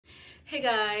Hey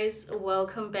guys,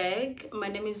 welcome back. My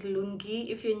name is Lungi.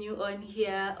 If you're new on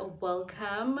here,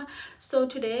 welcome. So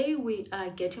today we are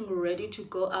getting ready to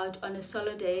go out on a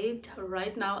solo date.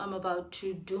 Right now I'm about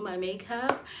to do my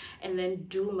makeup and then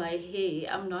do my hair.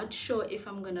 I'm not sure if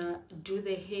I'm gonna do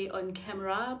the hair on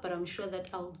camera, but I'm sure that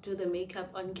I'll do the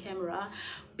makeup on camera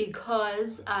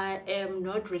because I am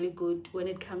not really good when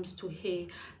it comes to hair.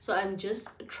 So I'm just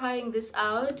trying this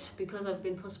out because I've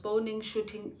been postponing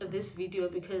shooting this video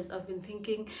because I've been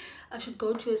thinking I should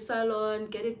go to a salon,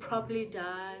 get it properly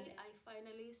done. I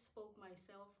finally spoke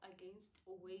myself against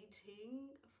waiting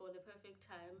for the perfect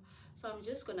time. So I'm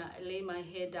just gonna lay my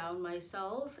hair down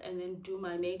myself and then do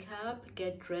my makeup,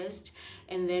 get dressed,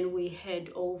 and then we head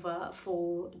over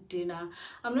for dinner.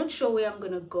 I'm not sure where I'm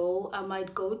gonna go. I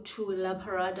might go to La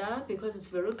Parada because it's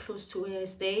very close to where I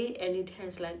stay and it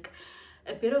has like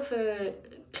a bit of a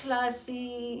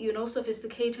classy, you know,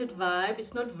 sophisticated vibe.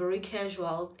 It's not very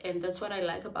casual, and that's what I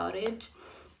like about it.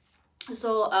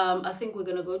 So I think we're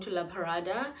gonna go to La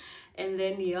Parada, and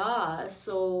then yeah,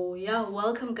 so yeah,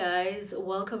 welcome guys,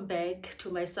 welcome back to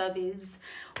my subbies.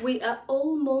 We are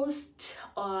almost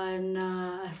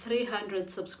on 300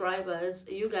 subscribers.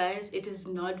 You guys, it is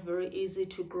not very easy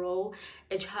to grow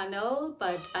a channel,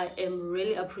 but I am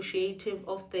really appreciative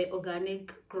of the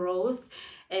organic growth,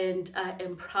 and I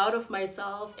am proud of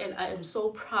myself, and I am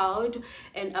so proud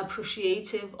and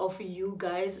appreciative of you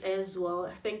guys as well.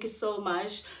 Thank you so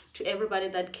much to everybody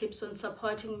that keeps on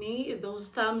supporting me. Those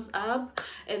thumbs up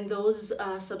and those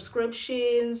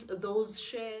subscriptions, those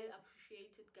share,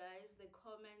 appreciate it guys. The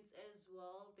comments as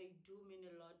well, they do mean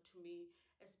a lot to me,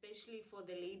 especially for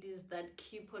the ladies that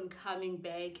keep on coming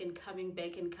back and coming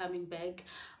back and coming back.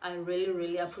 I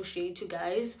really appreciate you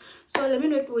guys. So let me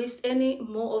not waste any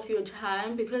more of your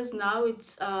time because now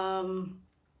it's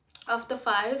after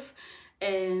 5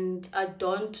 and I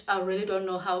really don't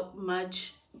know how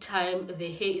much time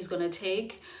the hair is gonna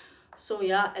take. So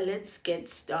yeah, let's get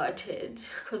started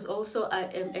because also I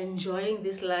am enjoying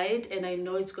this light and I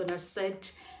know it's gonna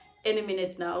set any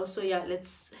minute now. So yeah,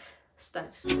 let's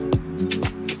start.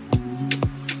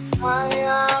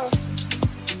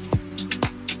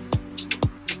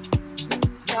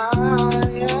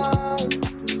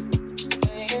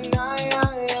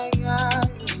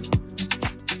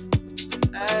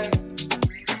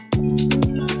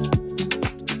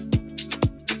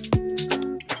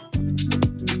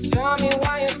 Tell me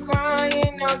why you're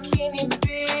crying, how can it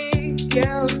be,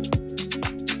 girl?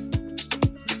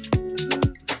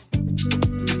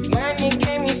 When you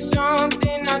gave me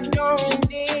something I don't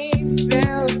really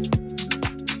feel,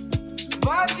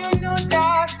 but you know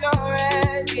that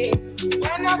already.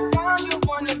 When I found you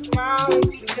on the ground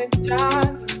in the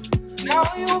dark, now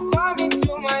you come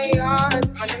into my heart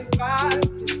uninvited.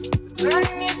 When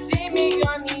you see me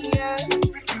on the edge,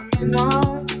 I'm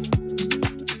not.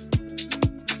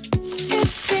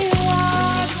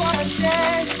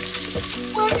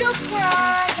 Would you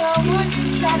cry or would you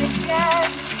try to get?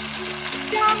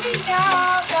 Tell me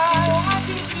now that I want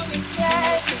you to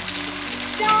regret.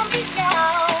 Tell me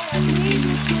now I need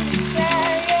you to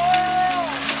regret. Yeah.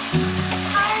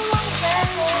 I won't let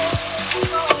you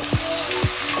go.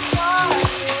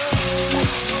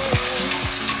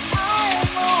 I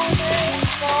won't wait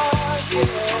for you.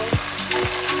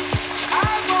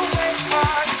 I will wait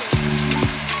for you.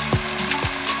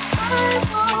 I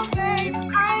won't wait.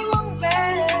 I won't wait.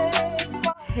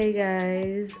 Hey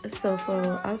guys, so for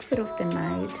outfit of the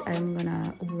night I'm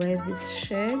gonna wear this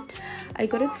shirt. I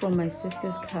got it from my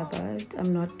sister's cupboard.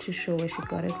 I'm not too sure where she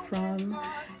got it from.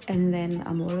 And then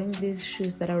I'm wearing these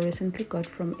shoes that I recently got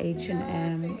from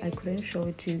H&M. I couldn't show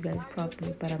it to you guys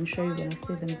properly, but I'm sure you're gonna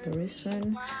see them very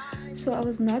soon. So I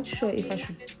was not sure if I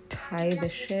should tie the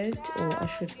shirt or I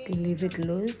should leave it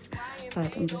loose,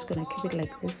 but I'm just gonna keep it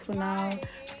like this for now.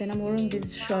 Then I'm wearing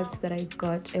these shorts that I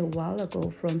got a while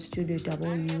ago from Studio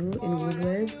W in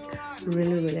Woodwards.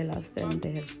 Really love them.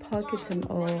 They have pockets and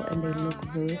all, and they look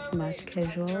very smart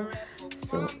casual,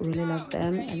 so really love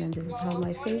them. And then this is how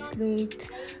my face looked.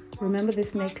 Remember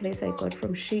this necklace I got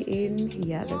from Shein?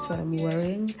 Yeah, that's what I'm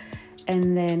wearing.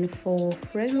 And then for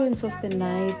fragrance of the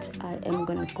night, I am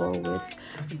gonna go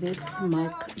with this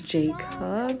Marc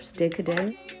Jacobs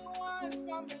Decadence.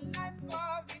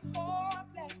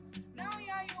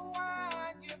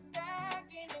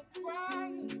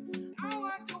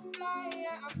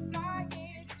 I'm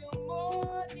flying till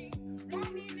morning,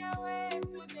 running away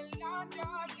to the land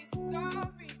of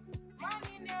discovery,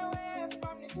 running away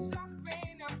from the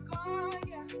suffering I'm gone,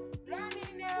 yeah,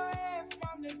 running away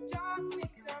from the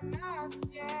darkness I'm out,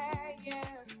 yeah.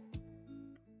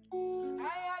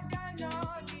 I had done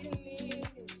all the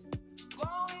limits,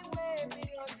 going way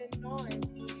beyond the noise.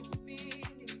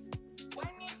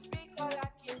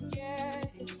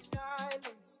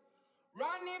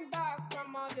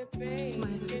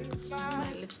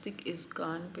 lipstick is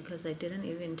gone because I didn't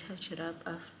even touch it up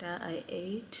after I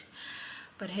ate.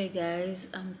 But hey guys,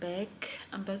 I'm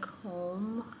back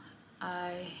home.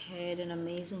 I had an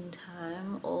amazing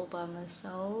time all by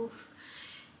myself.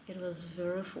 It was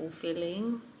very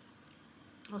fulfilling.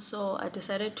 So I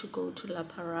decided to go to La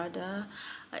Parada.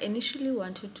 I initially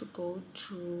wanted to go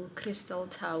to Crystal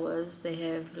Towers. They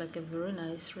have like a very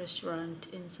nice restaurant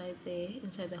inside there,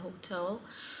 inside the hotel.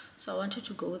 So I wanted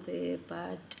to go there,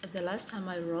 but the last time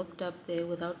I rocked up there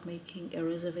without making a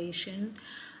reservation,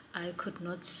 I could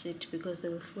not sit because they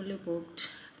were fully booked.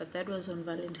 But that was on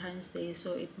Valentine's Day,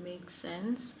 so it makes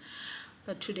sense.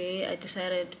 But today I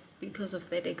decided, because of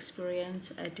that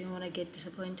experience, I didn't want to get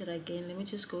disappointed again. Let me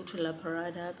just go to La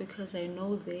Parada because I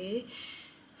know they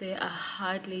are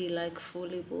hardly like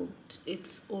fully booked.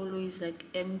 It's always like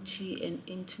empty and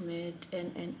intimate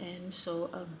and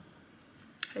so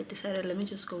I decided, let me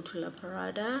just go to La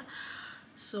Parada.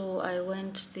 So I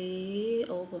went there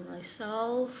all by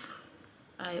myself.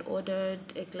 I ordered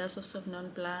a glass of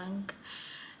Sauvignon Blanc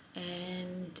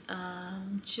and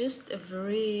just a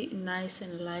very nice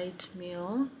and light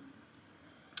meal,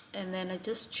 and then I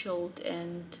just chilled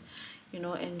and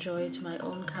enjoyed my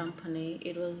own company.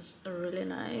 It was really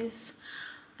nice.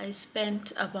 I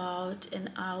spent about an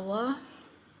hour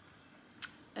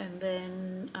and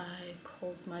then I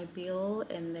called my bill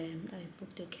and then I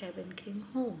booked a cab and came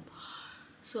home.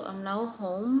 So I'm now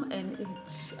home and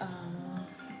it's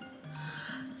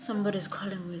somebody's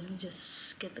calling me. Let me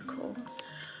just get the call.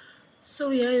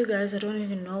 So yeah, you guys, I don't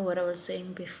even know what I was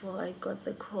saying before I got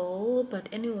the call, but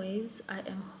anyways, I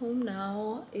am home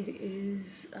now. It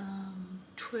is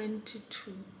 20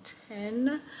 to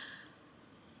 10.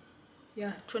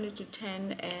 Yeah, 20 to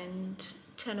 10, and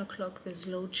 10 o'clock there's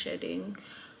load shedding.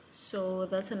 So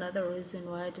that's another reason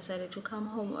why I decided to come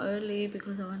home early,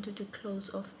 because I wanted to close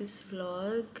off this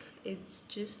vlog. It's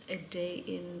just a day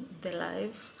in the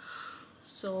life.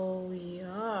 So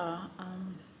yeah,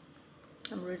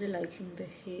 I'm really liking the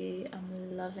hair.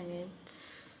 I'm loving it.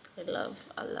 I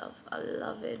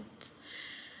love it.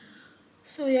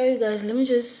 So yeah, you guys, let me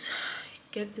just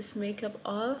get this makeup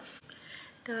off.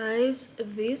 Guys,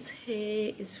 this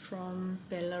hair is from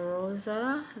Bella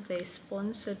Rosa. They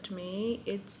sponsored me.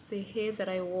 It's the hair that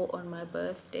I wore on my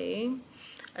birthday.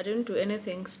 I didn't do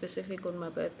anything specific on my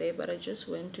birthday, but I just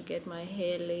went to get my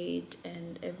hair laid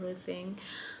and everything.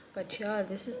 But yeah,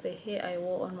 this is the hair I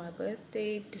wore on my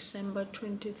birthday, December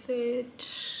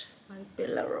 23rd, my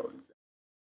Bella Rosa.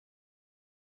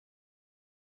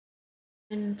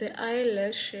 And the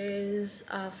eyelashes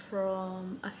are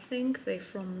from, I think they're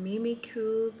from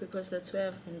Mimikyu, because that's where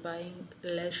I've been buying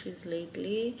lashes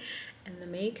lately. And the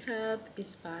makeup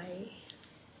is by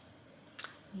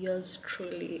yours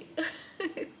truly.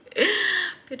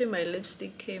 Pity my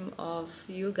lipstick came off.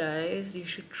 You guys, you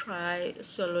should try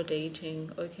solo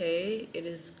dating, okay? It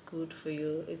is good for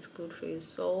you. It's good for your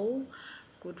soul,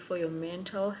 good for your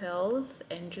mental health,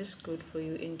 and just good for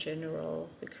you in general,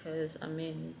 because I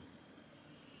mean,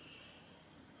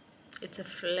 it's a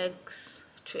flex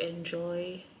to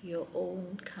enjoy your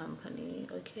own company.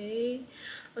 Okay,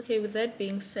 with that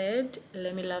being said,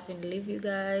 let me love and leave you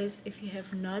guys. If you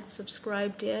have not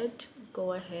subscribed yet,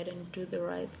 go ahead and do the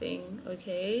right thing.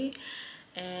 Okay,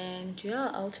 and yeah,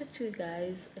 I'll talk to you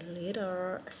guys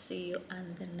later. See you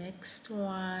on the next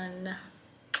one.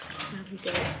 Love you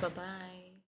guys. Bye bye.